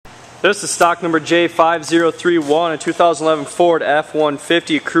This is stock number J5031, a 2011 Ford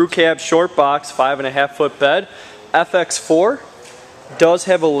F-150 crew cab short box, 5.5 foot bed, FX4. Does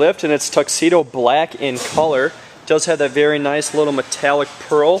have a lift and it's tuxedo black in color. Does have that very nice little metallic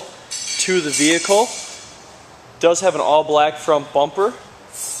pearl to the vehicle. Does have an all black front bumper.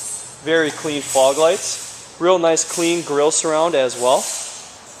 Very clean fog lights. Real nice clean grille surround as well.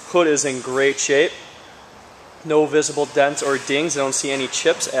 Hood is in great shape. No visible dents or dings. I don't see any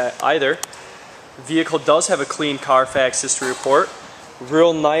chips either. The vehicle does have a clean Carfax history report.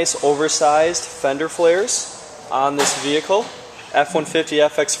 Real nice oversized fender flares on this vehicle. F-150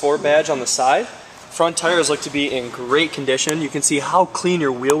 FX4 badge on the side. Front tires look to be in great condition. You can see how clean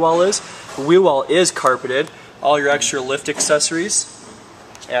your wheel well is. The wheel well is carpeted. All your extra lift accessories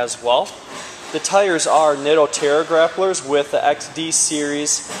as well. The tires are Nitto Terra Grapplers with the XD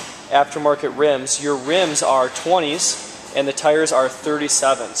series aftermarket rims. Your rims are 20s and the tires are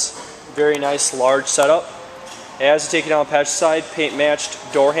 37s. Very nice large setup. As you take it down the passenger side, paint matched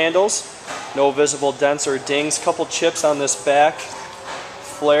door handles. No visible dents or dings. Couple chips on this back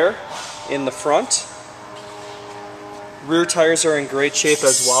flare in the front. Rear tires are in great shape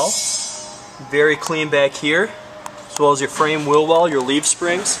as well. Very clean back here, as well as your frame wheel well, your leaf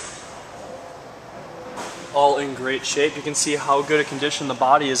springs. All in great shape. You can see how good a condition the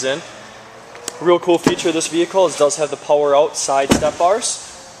body is in. A real cool feature of this vehicle is it does have the power out side step bars.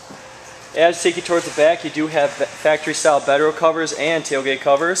 As you take it towards the back, you do have factory style bedroll covers and tailgate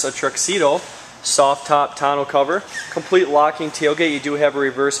covers, a tuxedo soft top tonneau cover, complete locking tailgate. You do have a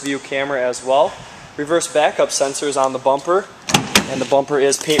reverse view camera as well. Reverse backup sensors on the bumper, and the bumper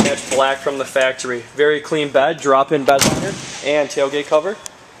is paint matched black from the factory. Very clean bed, drop-in bed liner, and tailgate cover.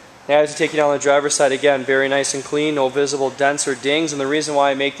 As you take it down the driver's side, again, very nice and clean, no visible dents or dings. And the reason why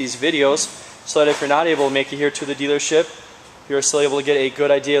I make these videos, so that if you're not able to make it here to the dealership, you're still able to get a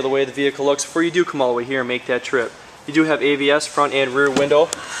good idea of the way the vehicle looks before you do come all the way here and make that trip. You do have ABS front and rear window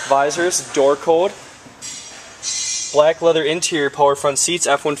visors, door code, black leather interior, power front seats,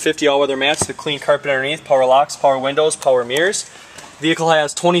 F-150 all-weather mats, the clean carpet underneath, power locks, power windows, power mirrors. Vehicle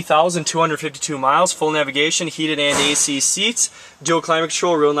has 20,252 miles, full navigation, heated and AC seats, dual climate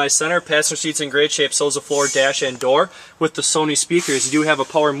control, real nice center, passenger seats in great shape, so is the floor, dash, and door. With the Sony speakers, you do have a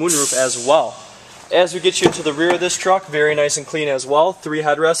power moonroof as well. As we get you into the rear of this truck, very nice and clean as well, 3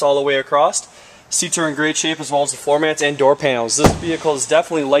 headrests all the way across. Seats are in great shape as well as the floor mats and door panels. This vehicle is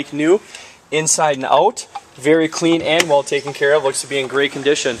definitely like new, inside and out. Very clean and well taken care of, looks to be in great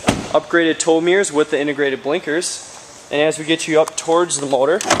condition. Upgraded tow mirrors with the integrated blinkers. And as we get you up towards the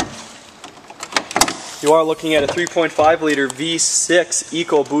motor, you are looking at a 3.5 liter V6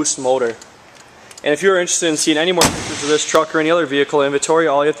 EcoBoost motor. And if you're interested in seeing any more pictures of this truck or any other vehicle inventory,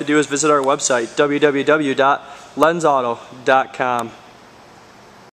 all you have to do is visit our website, www.lensauto.com.